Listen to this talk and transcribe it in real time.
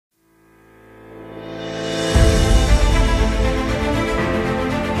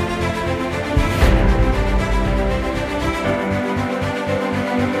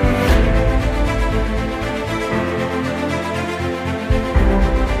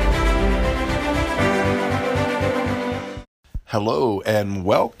Hello and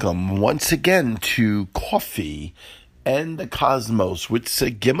welcome once again to Coffee and the Cosmos with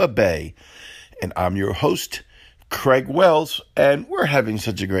Sagima Bay. And I'm your host, Craig Wells, and we're having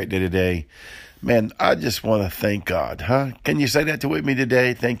such a great day today. Man, I just want to thank God, huh? Can you say that with me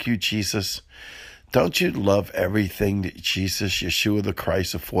today? Thank you, Jesus. Don't you love everything that Jesus, Yeshua the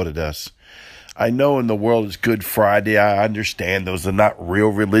Christ, afforded us? I know in the world it's Good Friday. I understand those are not real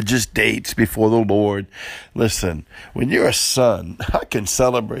religious dates before the Lord. Listen, when you're a son, I can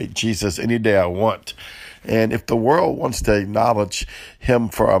celebrate Jesus any day I want. And if the world wants to acknowledge him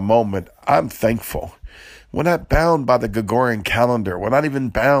for a moment, I'm thankful. We're not bound by the Gregorian calendar. We're not even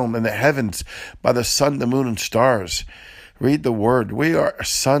bound in the heavens by the sun, the moon, and stars. Read the word. We are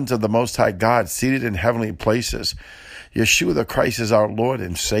sons of the Most High God, seated in heavenly places. Yeshua the Christ is our Lord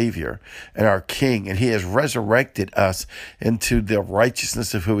and Savior and our King, and he has resurrected us into the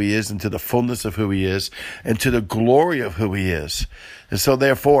righteousness of who he is, into the fullness of who he is, and to the glory of who he is. And so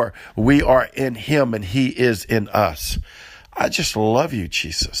therefore, we are in him and he is in us. I just love you,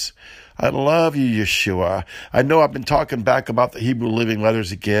 Jesus. I love you, Yeshua. I know I've been talking back about the Hebrew Living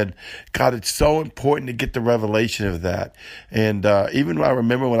Letters again. God, it's so important to get the revelation of that. And even when I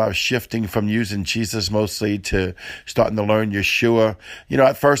remember when I was shifting from using Jesus mostly to starting to learn Yeshua,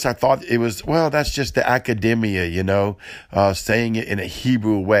 at first I thought it was, that's just the academia, saying it in a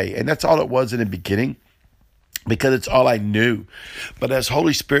Hebrew way. And that's all it was in the beginning, because it's all I knew. But as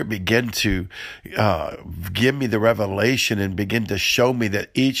Holy Spirit began to give me the revelation and begin to show me that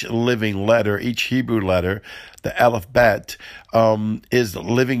each living letter, each Hebrew letter, the alphabet, is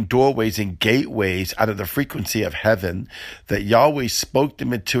living doorways and gateways out of the frequency of heaven, that Yahweh spoke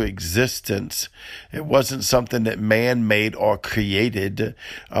them into existence. It wasn't something that man made or created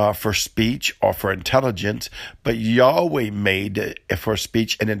for speech or for intelligence, but Yahweh made it for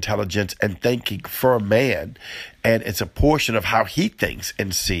speech and intelligence and thinking for man. And it's a portion of how he thinks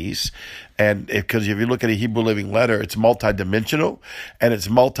and sees. And because if you look at a Hebrew Living Letter, it's multidimensional and it's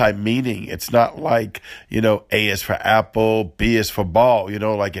multi-meaning. It's not like, A is for apple, B is for ball,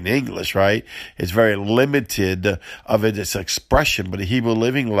 like in English, right? It's very limited of its expression. But a Hebrew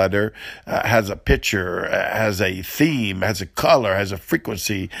Living Letter has a picture, has a theme, has a color, has a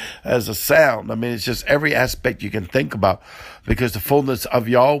frequency, has a sound. I mean, it's just every aspect you can think about, because the fullness of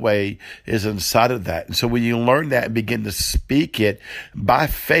Yahweh is inside of that. And so when you learn that and begin to speak it by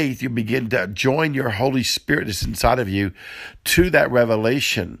faith, you begin to join your Holy Spirit that's inside of you to that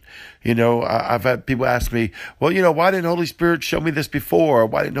revelation. I've had people ask me, why didn't Holy Spirit show me this before? Or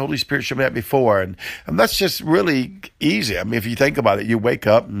why didn't Holy Spirit show me that before? And that's just really easy. I mean, if you think about it, you wake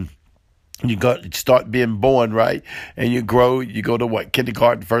up and you start being born, right? And you grow, you go to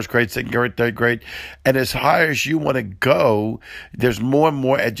kindergarten, first grade, second grade, third grade. And as high as you want to go, there's more and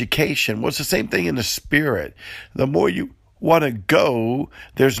more education. Well, it's the same thing in the spirit. The more you want to go,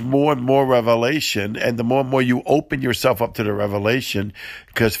 there's more and more revelation, and the more and more you open yourself up to the revelation,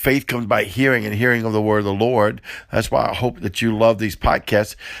 because faith comes by hearing, and hearing of the word of the Lord. That's why I hope that you love these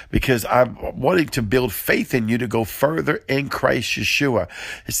podcasts, because I'm wanting to build faith in you to go further in Christ Yeshua.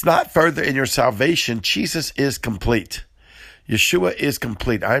 It's not further in your salvation. Jesus is complete. Yeshua is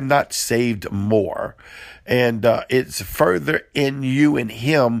complete. I'm not saved more. And it's further in you and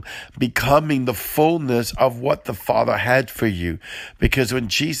him becoming the fullness of what the Father had for you. Because when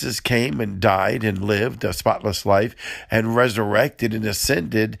Jesus came and died and lived a spotless life and resurrected and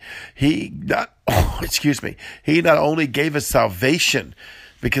ascended, he not only gave us salvation,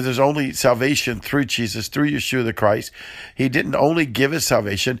 because there's only salvation through Jesus, through Yeshua the Christ. He didn't only give us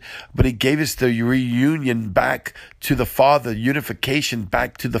salvation, but he gave us the reunion back to the Father, unification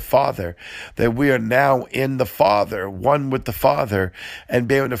back to the Father, that we are now in the Father, one with the Father, and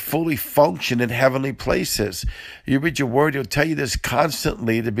be able to fully function in heavenly places. You read your word, he'll tell you this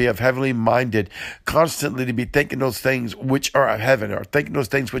constantly, to be of heavenly minded, constantly to be thinking those things which are of heaven, or thinking those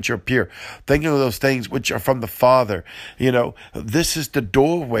things which are pure, thinking of those things which are from the Father. This is the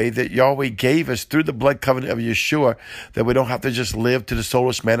doorway that Yahweh gave us through the blood covenant of Yeshua, that we don't have to just live to the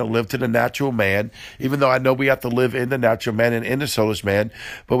soulish man or live to the natural man, even though I know we have to live in the natural man and in the soulish man,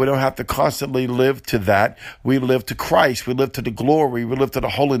 but we don't have to constantly live to that. We live to Christ. We live to the glory. We live to the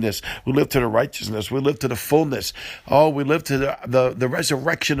holiness. We live to the righteousness. We live to the fullness. Oh, we live to the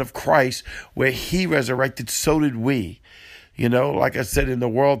resurrection of Christ, where he resurrected, so did we. Like I said, in the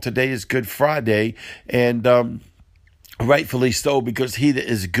world today is Good Friday, and rightfully so, because he that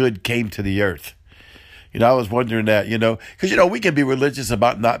is good came to the earth. I was wondering that, because, we can be religious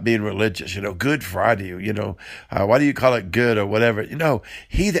about not being religious, Good Friday, why do you call it good or whatever?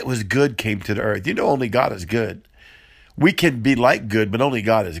 He that was good came to the earth. Only God is good. We can be like good, but only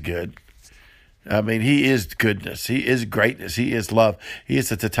God is good. I mean, he is goodness. He is greatness. He is love. He is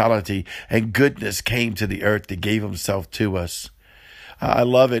the totality. And goodness came to the earth that gave himself to us. I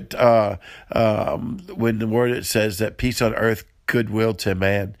love it when the word it says that peace on earth, goodwill to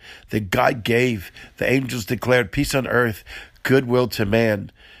man. That God gave, the angels declared peace on earth, goodwill to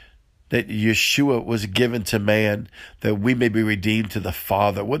man. That Yeshua was given to man, that we may be redeemed to the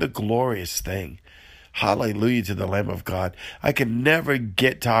Father. What a glorious thing. Hallelujah to the Lamb of God. I can never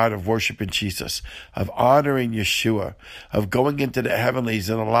get tired of worshiping Jesus, of honoring Yeshua, of going into the heavenlies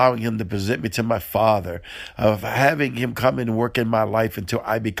and allowing him to present me to my Father, of having him come and work in my life until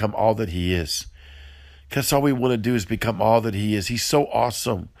I become all that he is. Because all we want to do is become all that he is. He's so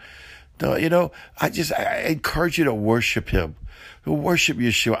awesome. I encourage you to worship him. To worship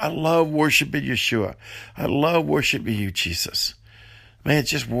Yeshua. I love worshiping Yeshua. I love worshiping you, Jesus. Man,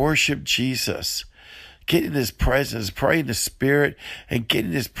 just worship Jesus. Get in his presence, pray in the Spirit, and get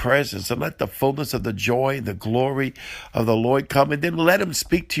in his presence, and let the fullness of the joy and the glory of the Lord come, and then let him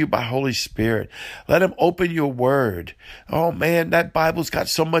speak to you by Holy Spirit. Let him open your word. Oh man, that Bible's got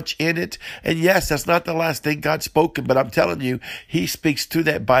so much in it. And yes, that's not the last thing God's spoken, but I'm telling you, he speaks through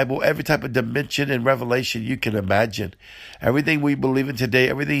that Bible every type of dimension and revelation you can imagine. Everything we believe in today,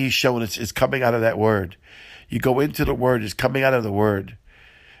 everything he's showing us is coming out of that word. You go into the word, it's coming out of the word.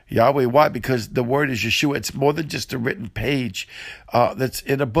 Yahweh, why? Because the word is Yeshua. It's more than just a written page that's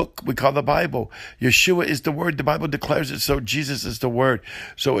in a book we call the Bible. Yeshua is the word. The Bible declares it so. Jesus is the word.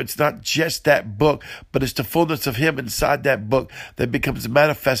 So it's not just that book, but it's the fullness of him inside that book that becomes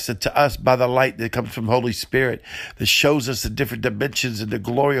manifested to us by the light that comes from Holy Spirit, that shows us the different dimensions and the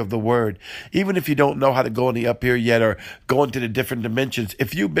glory of the word. Even if you don't know how to go any up here yet or go into the different dimensions,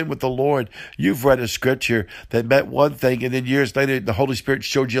 if you've been with the Lord, you've read a scripture that meant one thing, and then years later, the Holy Spirit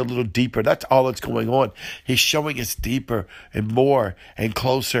showed you a little deeper. That's all that's going on. He's showing us deeper and more and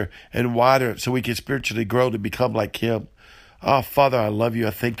closer and wider so we can spiritually grow to become like him. Oh, Father, I love you. I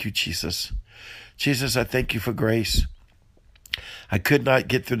thank you, Jesus. Jesus, I thank you for grace. I could not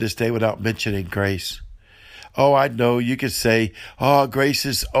get through this day without mentioning grace. Oh, I know you could say, oh, grace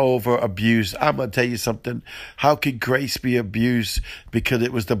is over abused. I'm going to tell you something. How could grace be abused? Because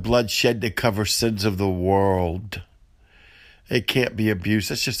it was the blood shed to cover sins of the world. It can't be abused.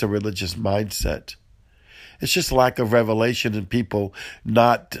 That's just a religious mindset. It's just lack of revelation and people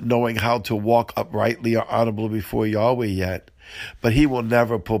not knowing how to walk uprightly or honorably before Yahweh yet. But he will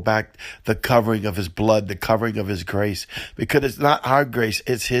never pull back the covering of his blood, the covering of his grace, because it's not our grace,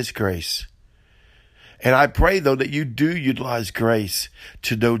 it's his grace. And I pray, though, that you do utilize grace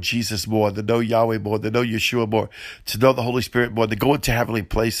to know Jesus more, to know Yahweh more, to know Yeshua more, to know the Holy Spirit more, to go into heavenly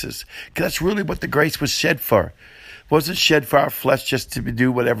places. Because that's really what the grace was shed for. It wasn't shed for our flesh just to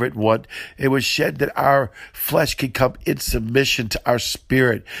do whatever it wanted. It was shed that our flesh could come in submission to our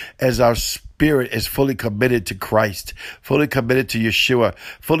spirit, as our spirit is fully committed to Christ, fully committed to Yeshua,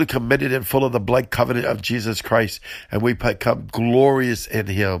 fully committed and full of the blood covenant of Jesus Christ. And we become glorious in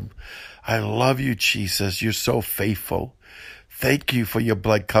him. I love you, Jesus. You're so faithful. Thank you for your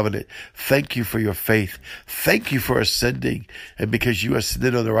blood covenant. Thank you for your faith. Thank you for ascending. And because you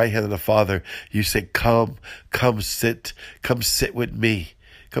ascended on the right hand of the Father, you said, come sit with me.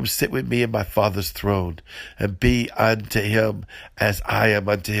 Come sit with me in my Father's throne and be unto him as I am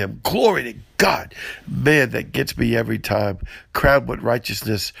unto him. Glory to God. Man, that gets me every time. Crowned with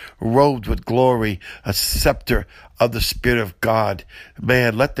righteousness, robed with glory, a scepter of the Spirit of God.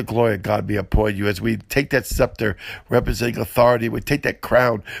 Man, let the glory of God be upon you as we take that scepter representing authority. We take that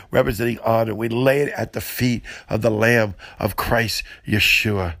crown representing honor. We lay it at the feet of the Lamb of Christ,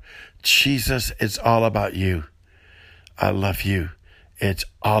 Yeshua. Jesus, it's all about you. I love you. It's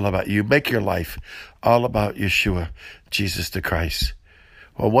all about you. Make your life all about Yeshua, Jesus the Christ.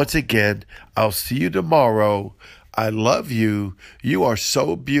 Well, once again, I'll see you tomorrow. I love you. You are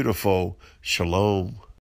so beautiful. Shalom.